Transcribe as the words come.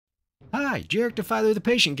Hi, Jarek Defiler the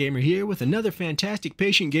Patient Gamer here with another fantastic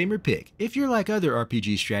Patient Gamer pick. If you're like other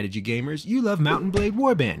RPG strategy gamers, you love Blade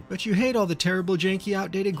Warband, but you hate all the terrible, janky,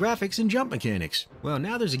 outdated graphics and jump mechanics. Well,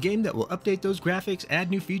 now there's a game that will update those graphics, add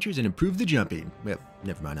new features, and improve the jumping. Well,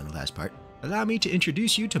 never mind on the last part. Allow me to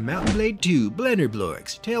introduce you to Blade 2,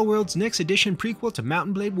 Bannerlord, Tailworld's next edition prequel to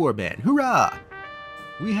Blade Warband. Hurrah!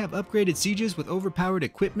 We have upgraded sieges with overpowered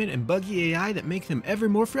equipment and buggy AI that make them ever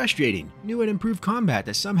more frustrating. New and improved combat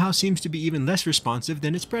that somehow seems to be even less responsive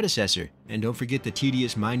than its predecessor. And don't forget the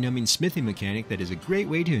tedious mind-numbing smithing mechanic that is a great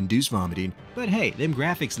way to induce vomiting. But hey, them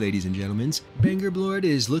graphics, ladies and gentlemen. Bannerlord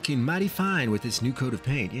is looking mighty fine with its new coat of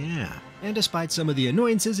paint, yeah. And despite some of the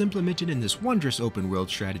annoyances implemented in this wondrous open-world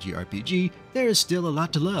strategy RPG, there is still a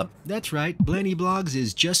lot to love. That's right, Blanny Blogs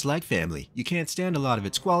is just like family. You can't stand a lot of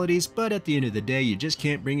its qualities, but at the end of the day, you just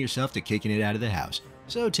can't bring yourself to kicking it out of the house.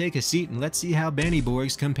 So take a seat and let's see how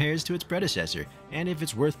Bannerlord compares to its predecessor, and if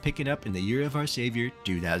it's worth picking up in the year of our savior,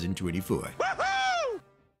 2024.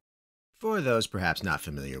 For those perhaps not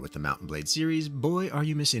familiar with the Blade series, boy are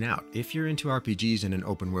you missing out, if you're into RPGs in an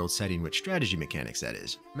open world setting with strategy mechanics that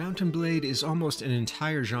is. Blade is almost an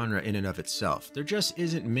entire genre in and of itself. There just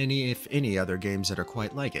isn't many, if any, other games that are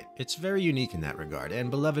quite like it. It's very unique in that regard,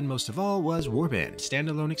 and beloved most of all was Warband,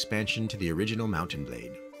 standalone expansion to the original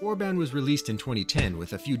Blade. Warband was released in 2010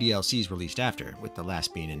 with a few DLCs released after, with the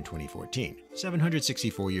last being in 2014.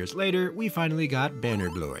 764 years later, we finally got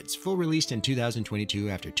Bannerlord, full released in 2022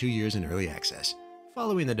 after 2 years in early access.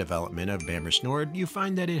 Following the development of Bannerlord, you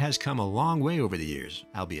find that it has come a long way over the years,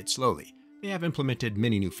 albeit slowly. They have implemented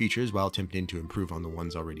many new features while attempting to improve on the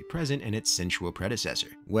ones already present in its sensual predecessor.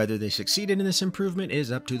 Whether they succeeded in this improvement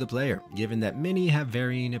is up to the player, given that many have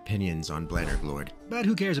varying opinions on Bannerlord. But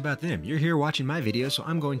who cares about them? You're here watching my video, so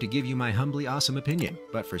I'm going to give you my humbly awesome opinion.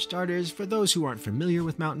 But for starters, for those who aren't familiar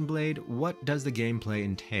with Blade, what does the gameplay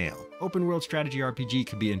entail? Open world strategy RPG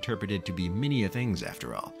could be interpreted to be many a things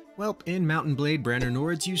after all. Well, in Blade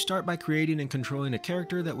Bannerlord, you start by creating and controlling a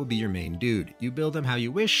character that will be your main dude. You build them how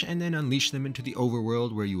you wish, and then unleash them into the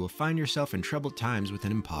overworld where you will find yourself in troubled times with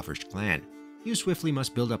an impoverished clan. You swiftly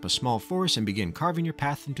must build up a small force and begin carving your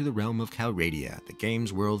path into the realm of Calradia, the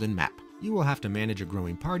game's world and map. You will have to manage a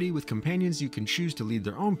growing party with companions you can choose to lead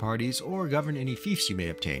their own parties or govern any fiefs you may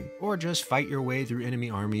obtain, or just fight your way through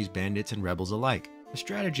enemy armies, bandits, and rebels alike. The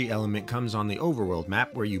strategy element comes on the overworld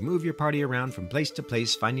map where you move your party around from place to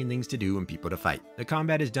place, finding things to do and people to fight. The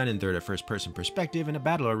combat is done in third or first person perspective in a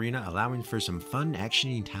battle arena, allowing for some fun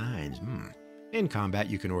actiony times. In combat,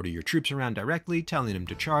 you can order your troops around directly, telling them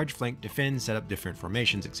to charge, flank, defend, set up different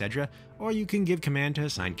formations, etc. Or you can give command to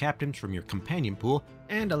assigned captains from your companion pool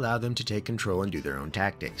and allow them to take control and do their own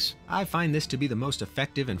tactics. I find this to be the most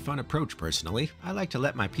effective and fun approach personally. I like to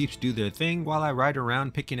let my peeps do their thing while I ride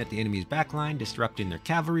around picking at the enemy's backline, disrupting their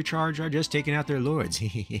cavalry charge, or just taking out their lords.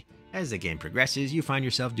 As the game progresses, you find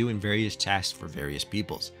yourself doing various tasks for various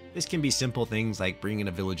peoples. This can be simple things like bringing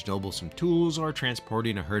a village noble some tools or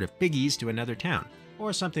transporting a herd of piggies to another town,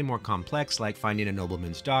 or something more complex like finding a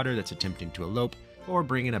nobleman's daughter that's attempting to elope, or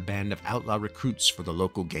bringing a band of outlaw recruits for the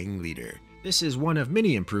local gang leader. This is one of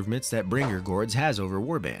many improvements that Bannerlord has over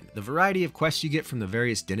Warband, the variety of quests you get from the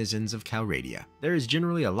various denizens of Calradia. There is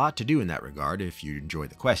generally a lot to do in that regard, if you enjoy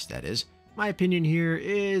the quest that is. My opinion here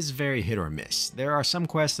is very hit or miss. There are some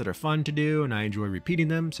quests that are fun to do and I enjoy repeating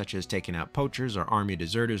them, such as taking out poachers or army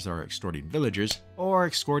deserters that are extorting villagers, or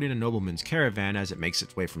escorting a nobleman's caravan as it makes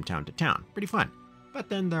its way from town to town. Pretty fun. But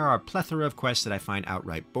then there are a plethora of quests that I find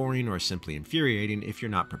outright boring or simply infuriating if you're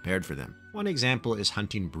not prepared for them. One example is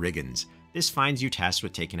hunting brigands. This finds you tasked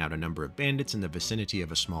with taking out a number of bandits in the vicinity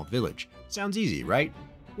of a small village. Sounds easy, right?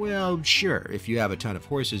 Well, sure, if you have a ton of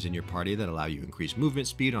horses in your party that allow you increased movement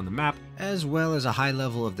speed on the map, as well as a high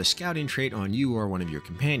level of the scouting trait on you or one of your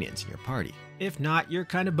companions in your party. If not, you're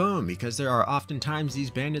kinda boned, because there are often times these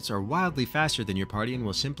bandits are wildly faster than your party and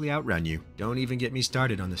will simply outrun you. Don't even get me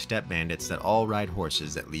started on the steppe bandits that all ride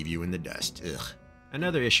horses that leave you in the dust. Ugh.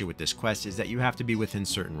 Another issue with this quest is that you have to be within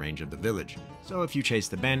certain range of the village. So if you chase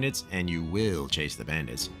the bandits, and you will chase the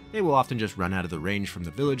bandits, they will often just run out of the range from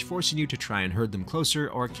the village, forcing you to try and herd them closer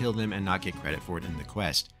or kill them and not get credit for it in the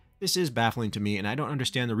quest. This is baffling to me and I don't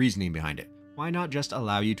understand the reasoning behind it. Why not just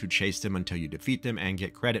allow you to chase them until you defeat them and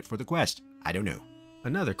get credit for the quest? I don't know.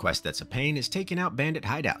 Another quest that's a pain is taking out bandit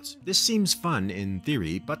hideouts. This seems fun in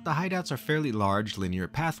theory, but the hideouts are fairly large, linear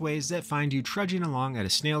pathways that find you trudging along at a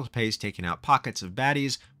snail's pace taking out pockets of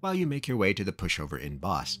baddies while you make your way to the pushover end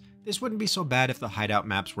boss. This wouldn't be so bad if the hideout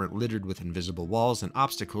maps weren't littered with invisible walls and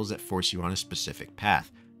obstacles that force you on a specific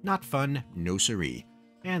path. Not fun, no siree.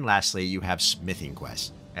 And lastly, you have smithing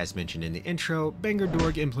quests. As mentioned in the intro,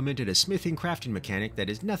 Bannerlord implemented a smithing crafting mechanic that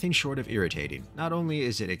is nothing short of irritating. Not only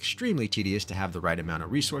is it extremely tedious to have the right amount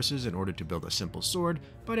of resources in order to build a simple sword,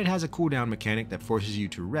 but it has a cooldown mechanic that forces you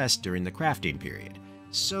to rest during the crafting period.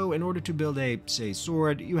 So in order to build a, say,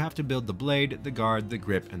 sword, you have to build the blade, the guard, the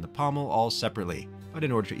grip, and the pommel all separately. But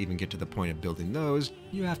in order to even get to the point of building those,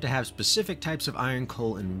 you have to have specific types of iron,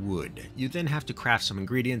 coal, and wood. You then have to craft some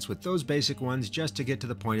ingredients with those basic ones just to get to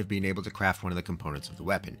the point of being able to craft one of the components of the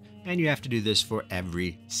weapon. And you have to do this for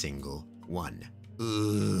every single one.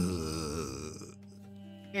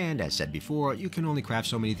 And as said before, you can only craft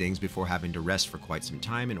so many things before having to rest for quite some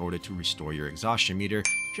time in order to restore your exhaustion meter,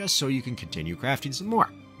 just so you can continue crafting some more.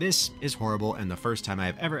 This is horrible, and the first time I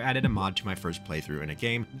have ever added a mod to my first playthrough in a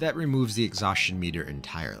game that removes the exhaustion meter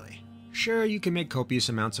entirely. Sure, you can make copious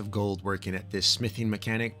amounts of gold working at this smithing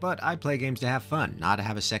mechanic, but I play games to have fun, not to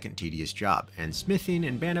have a second tedious job, and smithing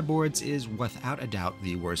in Bannerlord is without a doubt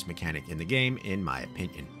the worst mechanic in the game, in my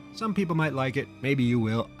opinion. Some people might like it, maybe you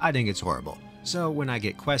will, I think it's horrible. So when I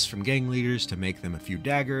get quests from gang leaders to make them a few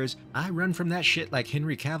daggers, I run from that shit like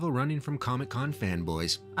Henry Cavill running from Comic-Con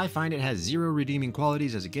fanboys. I find it has zero redeeming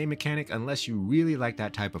qualities as a game mechanic unless you really like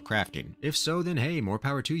that type of crafting. If so, then hey, more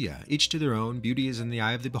power to ya. Each to their own, beauty is in the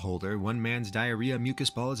eye of the beholder, one man's diarrhea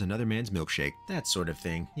mucus ball is another man's milkshake. That sort of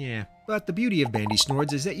thing, yeah. But the beauty of Bandy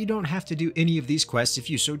Snords is that you don't have to do any of these quests if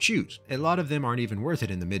you so choose. A lot of them aren't even worth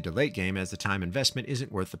it in the mid to late game as the time investment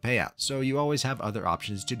isn't worth the payout, so you always have other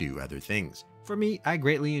options to do other things. For me, I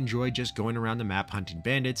greatly enjoy just going around the map hunting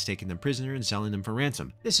bandits, taking them prisoner, and selling them for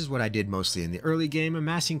ransom. This is what I did mostly in the early game,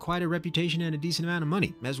 amassing quite a reputation and a decent amount of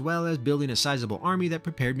money, as well as building a sizable army that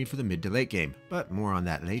prepared me for the mid to late game, but more on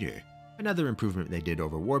that later. Another improvement they did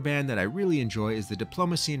over Warband that I really enjoy is the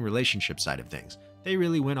diplomacy and relationship side of things. They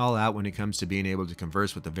really went all out when it comes to being able to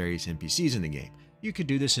converse with the various NPCs in the game. You could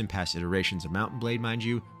do this in past iterations of Mount & Blade, mind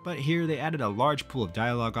you, but here they added a large pool of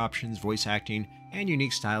dialogue options, voice acting, and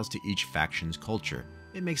unique styles to each faction's culture.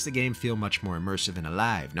 It makes the game feel much more immersive and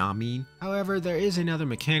alive, nah mean? However, there is another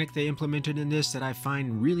mechanic they implemented in this that I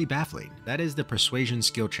find really baffling. That is the persuasion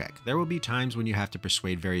skill check. There will be times when you have to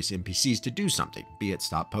persuade various NPCs to do something, be it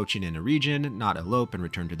stop poaching in a region, not elope and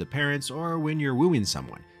return to the parents, or when you're wooing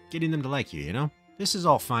someone, getting them to like you, you know? This is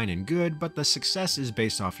all fine and good, but the success is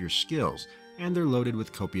based off your skills, and they're loaded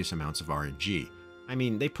with copious amounts of RNG. I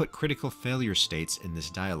mean, they put critical failure states in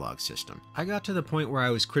this dialogue system. I got to the point where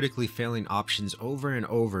I was critically failing options over and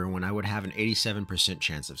over when I would have an 87%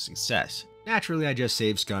 chance of success. Naturally, I just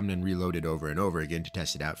save scummed and reloaded over and over again to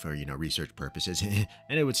test it out for, research purposes,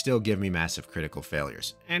 and it would still give me massive critical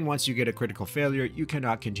failures. And once you get a critical failure, you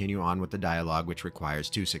cannot continue on with the dialogue, which requires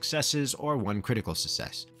 2 successes or 1 critical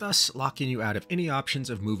success, thus locking you out of any options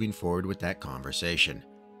of moving forward with that conversation.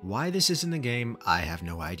 Why this is in the game, I have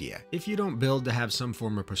no idea. If you don't build to have some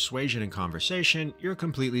form of persuasion and conversation, you're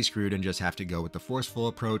completely screwed and just have to go with the forceful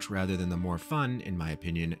approach rather than the more fun, in my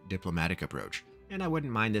opinion, diplomatic approach. And I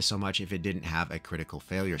wouldn't mind this so much if it didn't have a critical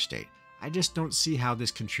failure state. I just don't see how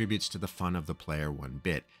this contributes to the fun of the player one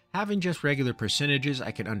bit. Having just regular percentages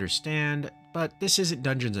I can understand, but this isn't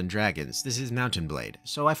Dungeons & Dragons, this is Mount & Blade,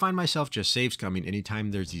 so I find myself just save scumming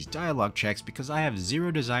anytime there's these dialogue checks because I have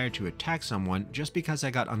zero desire to attack someone just because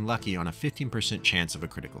I got unlucky on a 15% chance of a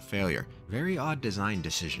critical failure. Very odd design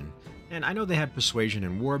decision. And I know they had persuasion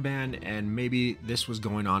in Warband, and maybe this was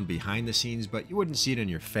going on behind the scenes, but you wouldn't see it in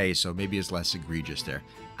your face, so maybe it's less egregious there.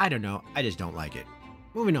 I don't know, I just don't like it.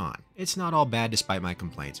 Moving on, it's not all bad despite my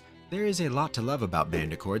complaints. There is a lot to love about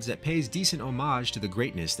Bannerlord that pays decent homage to the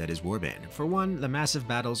greatness that is Warband. For one, the massive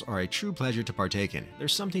battles are a true pleasure to partake in.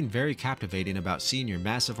 There's something very captivating about seeing your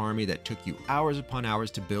massive army that took you hours upon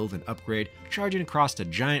hours to build and upgrade, charging across a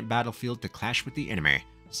giant battlefield to clash with the enemy.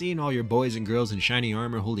 Seeing all your boys and girls in shiny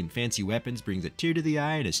armor holding fancy weapons brings a tear to the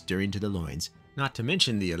eye and a stirring to the loins. Not to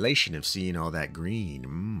mention the elation of seeing all that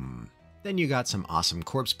green, Then you got some awesome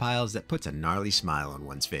corpse piles that puts a gnarly smile on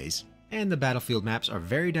one's face. And the battlefield maps are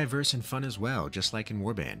very diverse and fun as well, just like in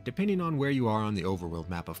Warband. Depending on where you are on the overworld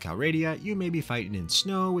map of Calradia, you may be fighting in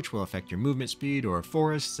snow, which will affect your movement speed, or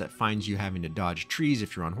forests that finds you having to dodge trees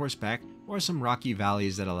if you're on horseback, or some rocky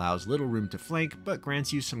valleys that allows little room to flank but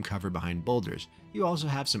grants you some cover behind boulders. You also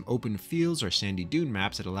have some open fields or sandy dune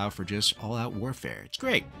maps that allow for just all-out warfare. It's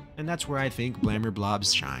great, and that's where I think Blammer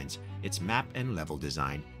Blobs shines. Its map and level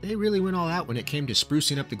design. They really went all out when it came to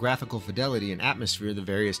sprucing up the graphical fidelity and atmosphere of the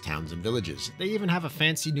various towns and villages. They even have a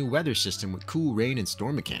fancy new weather system with cool rain and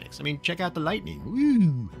storm mechanics. I mean, check out the lightning,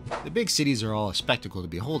 woo! The big cities are all a spectacle to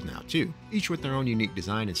behold now, too, each with their own unique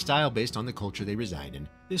design and style based on the culture they reside in.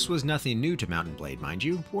 This was nothing new to Mount & Blade, mind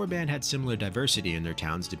you. Warband had similar diversity in their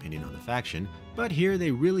towns depending on the faction, But here they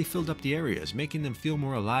really filled up the areas, making them feel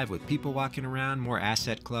more alive with people walking around, more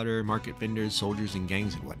asset clutter, market vendors, soldiers and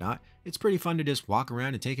gangs and whatnot. It's pretty fun to just walk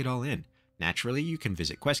around and take it all in. Naturally, you can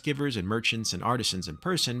visit quest givers and merchants and artisans in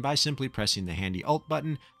person by simply pressing the handy Alt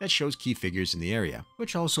button that shows key figures in the area,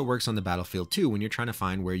 which also works on the battlefield too when you're trying to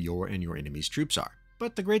find where your and your enemy's troops are.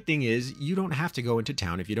 But the great thing is, you don't have to go into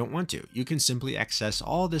town if you don't want to. You can simply access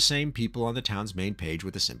all the same people on the town's main page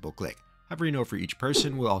with a simple click. Hovering over each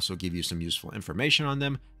person will also give you some useful information on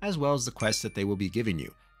them, as well as the quests that they will be giving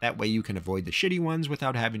you. That way you can avoid the shitty ones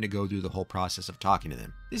without having to go through the whole process of talking to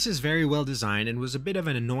them. This is very well designed and was a bit of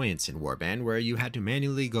an annoyance in Warband, where you had to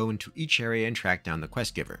manually go into each area and track down the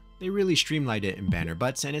quest giver. They really streamlined it in Banner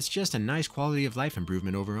Butts, and it's just a nice quality of life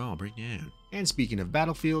improvement overall. Break down. And speaking of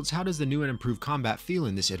battlefields, how does the new and improved combat feel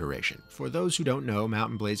in this iteration? For those who don't know,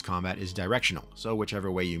 Mount & Blade's combat is directional, so whichever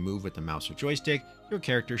way you move with the mouse or joystick, your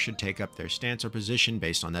character should take up their stance or position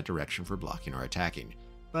based on that direction for blocking or attacking.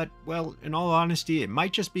 But, well, in all honesty, it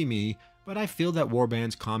might just be me, but I feel that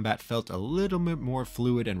Warband's combat felt a little bit more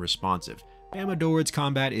fluid and responsive. Bannerlord's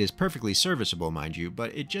combat is perfectly serviceable, mind you,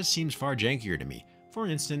 but it just seems far jankier to me. For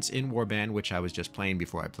instance, in Warband, which I was just playing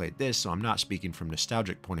before I played this, so I'm not speaking from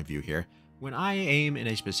nostalgic point of view here, when I aim in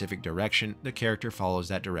a specific direction, the character follows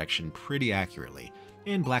that direction pretty accurately.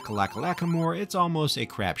 In Blackalackalackamore, it's almost a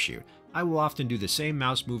crapshoot. I will often do the same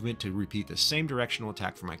mouse movement to repeat the same directional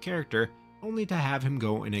attack for my character, only to have him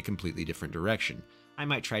go in a completely different direction. I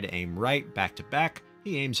might try to aim right, back to back,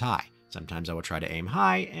 he aims high. Sometimes I will try to aim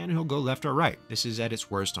high, and he'll go left or right. This is at its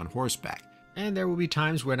worst on horseback. And there will be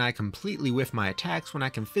times when I completely whiff my attacks when I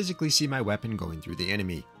can physically see my weapon going through the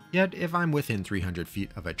enemy. Yet, if I'm within 300 feet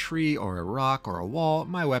of a tree or a rock or a wall,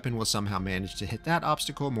 my weapon will somehow manage to hit that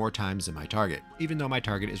obstacle more times than my target, even though my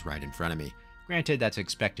target is right in front of me. Granted, that's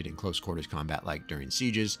expected in close quarters combat like during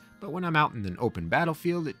sieges, but when I'm out in an open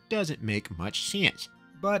battlefield, it doesn't make much sense.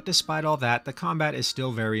 But despite all that, the combat is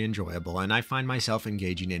still very enjoyable, and I find myself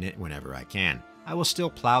engaging in it whenever I can. I will still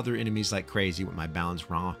plow through enemies like crazy with my balanced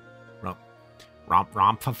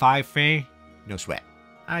romp-a-fi-fe. No sweat.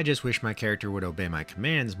 I just wish my character would obey my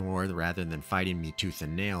commands more rather than fighting me tooth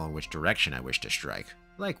and nail on which direction I wish to strike.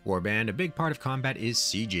 Like Warband, a big part of combat is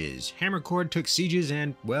sieges. Hammercord took sieges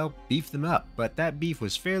and, well, beefed them up, but that beef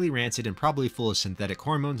was fairly rancid and probably full of synthetic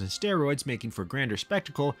hormones and steroids, making for grander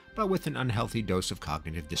spectacle, but with an unhealthy dose of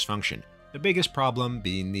cognitive dysfunction. The biggest problem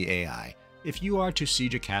being the AI. If you are to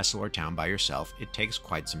siege a castle or town by yourself, it takes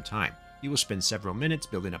quite some time. You will spend several minutes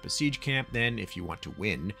building up a siege camp, then, if you want to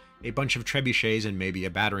win, a bunch of trebuchets and maybe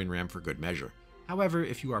a battering ram for good measure. However,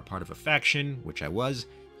 if you are part of a faction, which I was,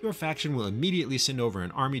 your faction will immediately send over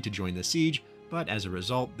an army to join the siege, but as a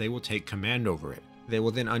result, they will take command over it. They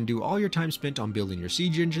will then undo all your time spent on building your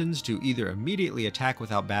siege engines to either immediately attack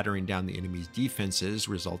without battering down the enemy's defenses,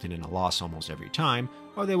 resulting in a loss almost every time,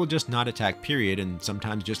 or they will just not attack period and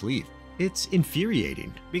sometimes just leave. It's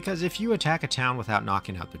infuriating, because if you attack a town without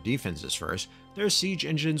knocking out their defenses first, their siege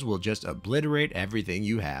engines will just obliterate everything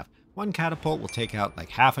you have. One catapult will take out like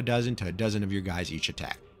half a dozen to a dozen of your guys each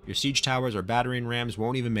attack. Your siege towers or battering rams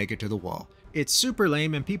won't even make it to the wall. It's super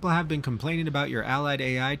lame, and people have been complaining about your allied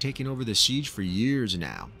AI taking over the siege for years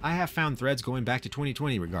now. I have found threads going back to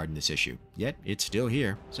 2020 regarding this issue, yet it's still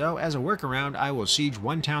here. So as a workaround, I will siege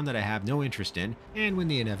one town that I have no interest in, and when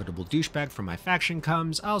the inevitable douchebag from my faction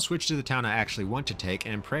comes, I'll switch to the town I actually want to take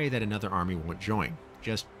and pray that another army won't join.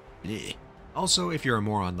 Just bleh. Also, if you're a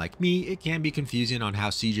moron like me, it can be confusing on how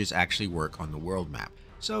sieges actually work on the world map.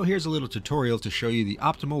 So here's a little tutorial to show you the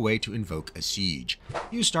optimal way to invoke a siege.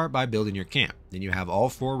 You start by building your camp, then you have all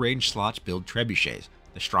 4 ranged slots build trebuchets,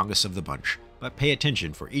 the strongest of the bunch. But pay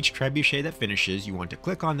attention, for each trebuchet that finishes, you want to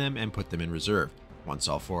click on them and put them in reserve. Once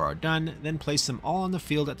all 4 are done, then place them all on the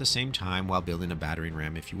field at the same time while building a battering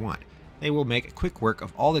ram if you want. They will make quick work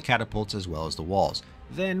of all the catapults as well as the walls.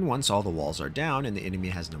 Then, once all the walls are down and the enemy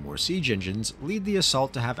has no more siege engines, lead the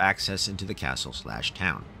assault to have access into the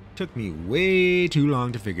castle/town. Took me way too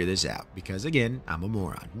long to figure this out, because again, I'm a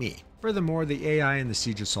moron, me. Furthermore, the AI and the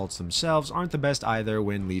siege assaults themselves aren't the best either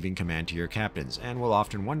when leaving command to your captains, and will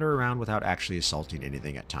often wander around without actually assaulting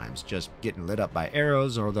anything at times, just getting lit up by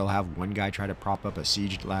arrows, or they'll have one guy try to prop up a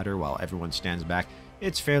siege ladder while everyone stands back.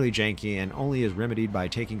 It's fairly janky and only is remedied by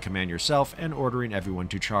taking command yourself and ordering everyone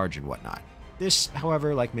to charge and whatnot. This,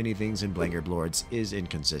 however, like many things in Bannerlord, is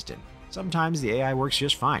inconsistent. Sometimes the AI works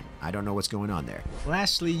just fine. I don't know what's going on there.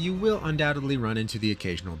 Lastly, you will undoubtedly run into the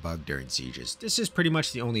occasional bug during sieges. This is pretty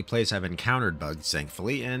much the only place I've encountered bugs,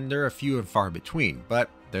 thankfully, and they're a few and far between, but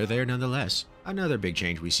they're there nonetheless. Another big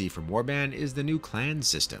change we see from Warband is the new clan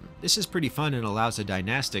system. This is pretty fun and allows a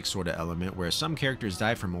dynastic sort of element where some characters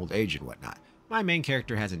die from old age and whatnot. My main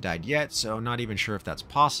character hasn't died yet, so not even sure if that's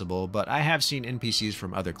possible, but I have seen NPCs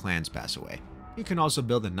from other clans pass away. You can also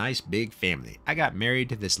build a nice big family. I got married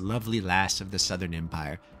to this lovely lass of the Southern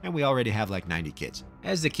Empire, and we already have like 90 kids.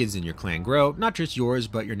 As the kids in your clan grow, not just yours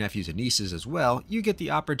but your nephews and nieces as well, you get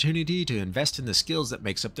the opportunity to invest in the skills that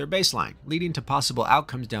makes up their baseline, leading to possible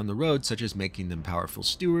outcomes down the road such as making them powerful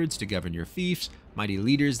stewards to govern your fiefs, mighty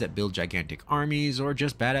leaders that build gigantic armies, or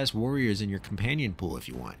just badass warriors in your companion pool if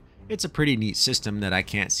you want. It's a pretty neat system that I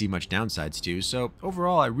can't see much downsides to, so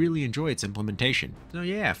overall I really enjoy its implementation. So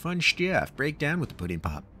yeah, fun stuff, break down with the pudding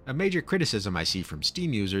pop. A major criticism I see from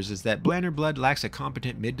Steam users is that Bannerlord lacks a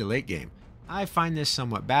competent mid to late game. I find this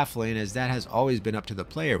somewhat baffling as that has always been up to the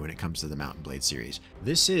player when it comes to the Mount & Blade series.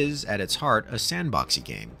 This is, at its heart, a sandboxy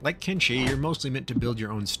game. Like Kenshi, you're mostly meant to build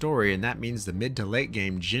your own story, and that means the mid to late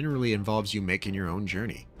game generally involves you making your own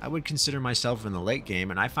journey. I would consider myself in the late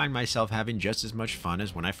game, and I find myself having just as much fun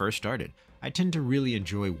as when I first started. I tend to really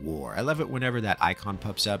enjoy war. I love it whenever that icon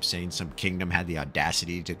pops up saying some kingdom had the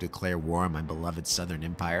audacity to declare war on my beloved Southern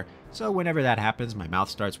Empire. So whenever that happens, my mouth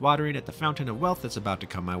starts watering at the fountain of wealth that's about to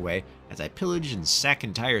come my way as I pillage and sack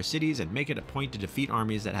entire cities and make it a point to defeat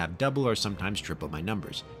armies that have double or sometimes triple my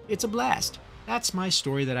numbers. It's a blast. That's my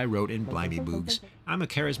story that I wrote in Blimey Boogs. I'm a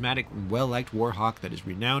charismatic and well-liked warhawk that is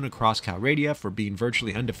renowned across Calradia for being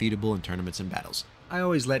virtually undefeatable in tournaments and battles. I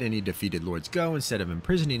always let any defeated lords go instead of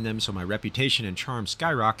imprisoning them, so my reputation and charm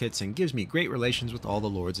skyrockets and gives me great relations with all the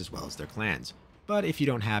lords as well as their clans. But if you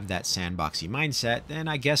don't have that sandboxy mindset, then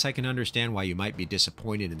I guess I can understand why you might be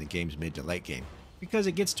disappointed in the game's mid to late game. Because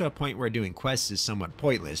it gets to a point where doing quests is somewhat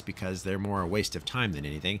pointless because they're more a waste of time than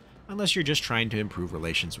anything, unless you're just trying to improve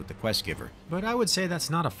relations with the quest giver. But I would say that's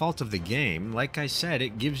not a fault of the game. Like I said,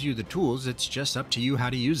 it gives you the tools, it's just up to you how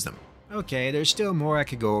to use them. Okay, there's still more I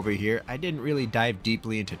could go over here. I didn't really dive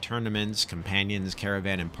deeply into tournaments, companions,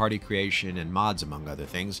 caravan and party creation, and mods among other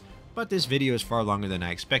things, but this video is far longer than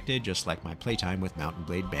I expected, just like my playtime with Mount &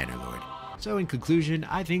 Blade Bannerlord. So in conclusion,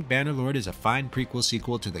 I think Bannerlord is a fine prequel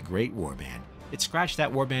sequel to the Great Warband. It scratched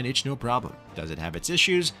that Warband itch no problem. Does it have its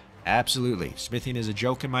issues? Absolutely. Smithing is a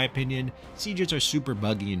joke in my opinion, sieges are super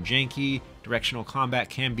buggy and janky, directional combat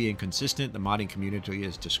can be inconsistent, the modding community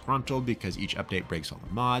is disgruntled because each update breaks all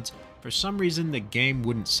the mods. For some reason the game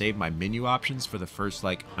wouldn't save my menu options for the first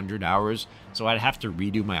like 100 hours, so I'd have to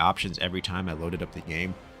redo my options every time I loaded up the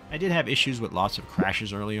game. I did have issues with lots of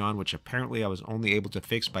crashes early on, which apparently I was only able to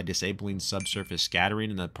fix by disabling subsurface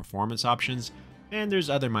scattering in the performance options, and there's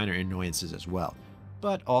other minor annoyances as well.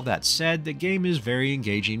 But all that said, the game is very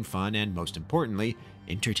engaging, fun, and most importantly,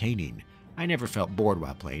 entertaining. I never felt bored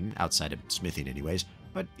while playing, outside of smithing anyways,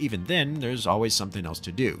 but even then, there's always something else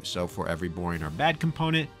to do, so for every boring or bad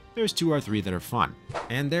component, there's 2 or 3 that are fun.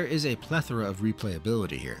 And there is a plethora of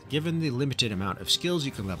replayability here. Given the limited amount of skills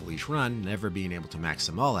you can level each run, never being able to max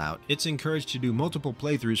them all out, it's encouraged to do multiple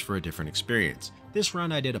playthroughs for a different experience. This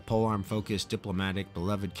run I did a polearm focused, diplomatic,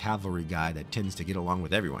 beloved cavalry guy that tends to get along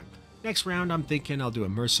with everyone. Next round, I'm thinking I'll do a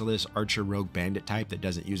merciless archer rogue bandit type that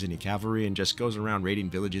doesn't use any cavalry and just goes around raiding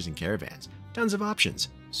villages and caravans. Tons of options.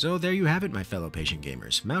 So there you have it, my fellow patient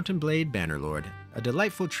gamers. Mount & Blade Bannerlord. A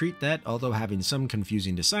delightful treat that, although having some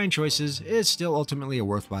confusing design choices, is still ultimately a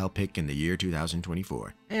worthwhile pick in the year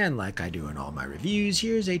 2024. And like I do in all my reviews,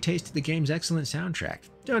 here's a taste of the game's excellent soundtrack.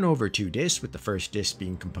 Done over 2 discs, with the first disc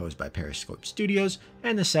being composed by Periscope Studios,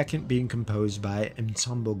 and the second being composed by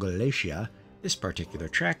Ensemble Galatia. This particular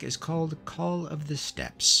track is called Call of the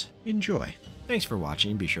Steppes. Enjoy. Thanks for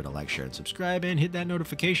watching, be sure to like, share, and subscribe, and hit that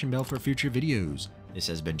notification bell for future videos. This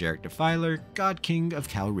has been Jarek Defiler, God King of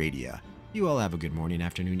Calradia. You all have a good morning,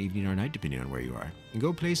 afternoon, evening, or night, depending on where you are. And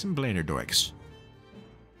go play some Bannerlord.